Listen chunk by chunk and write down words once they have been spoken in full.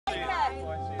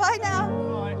Bye now.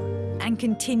 Bye. And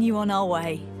continue on our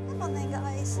way. Come on then,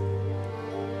 guys.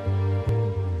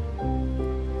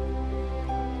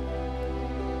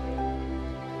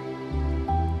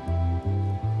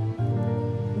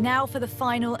 Now for the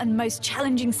final and most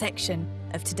challenging section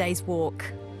of today's walk.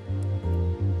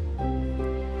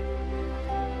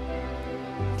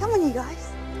 Come on, you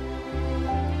guys.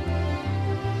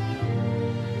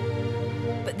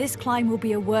 But this climb will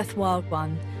be a worthwhile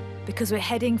one because we're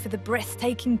heading for the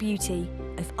breathtaking beauty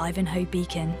of Ivinghoe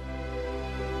Beacon.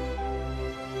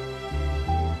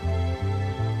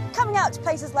 Coming out to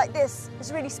places like this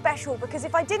is really special because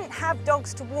if I didn't have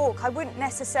dogs to walk, I wouldn't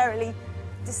necessarily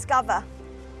discover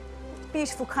the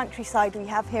beautiful countryside we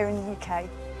have here in the UK.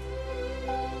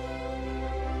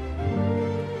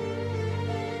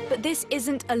 But this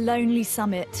isn't a lonely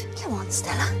summit. Come on,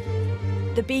 Stella.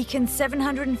 The beacon's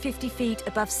 750 feet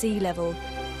above sea level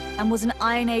and was an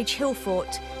Iron Age hill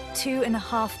fort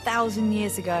 2,500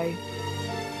 years ago.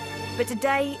 But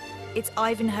today, it's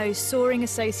Ivinghoe's soaring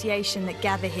association that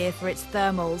gather here for its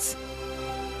thermals.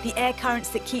 The air currents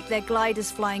that keep their gliders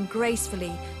flying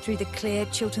gracefully through the clear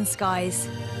Chiltern skies.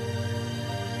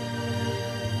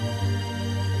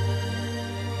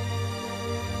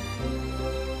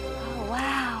 Oh,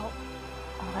 wow.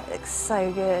 Oh, that looks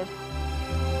so good.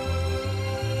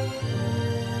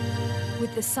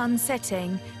 With the sun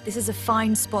setting, this is a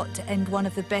fine spot to end one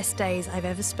of the best days I've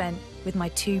ever spent with my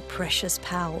two precious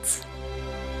pals.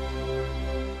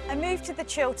 I moved to the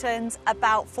Chilterns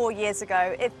about 4 years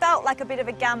ago. It felt like a bit of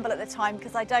a gamble at the time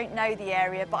because I don't know the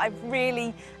area, but I've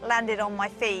really landed on my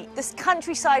feet. This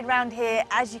countryside round here,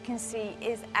 as you can see,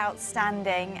 is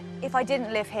outstanding. If I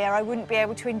didn't live here, I wouldn't be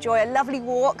able to enjoy a lovely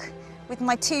walk with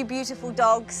my two beautiful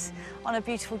dogs on a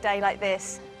beautiful day like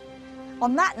this.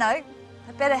 On that note,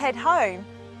 I better head home.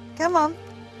 Come on.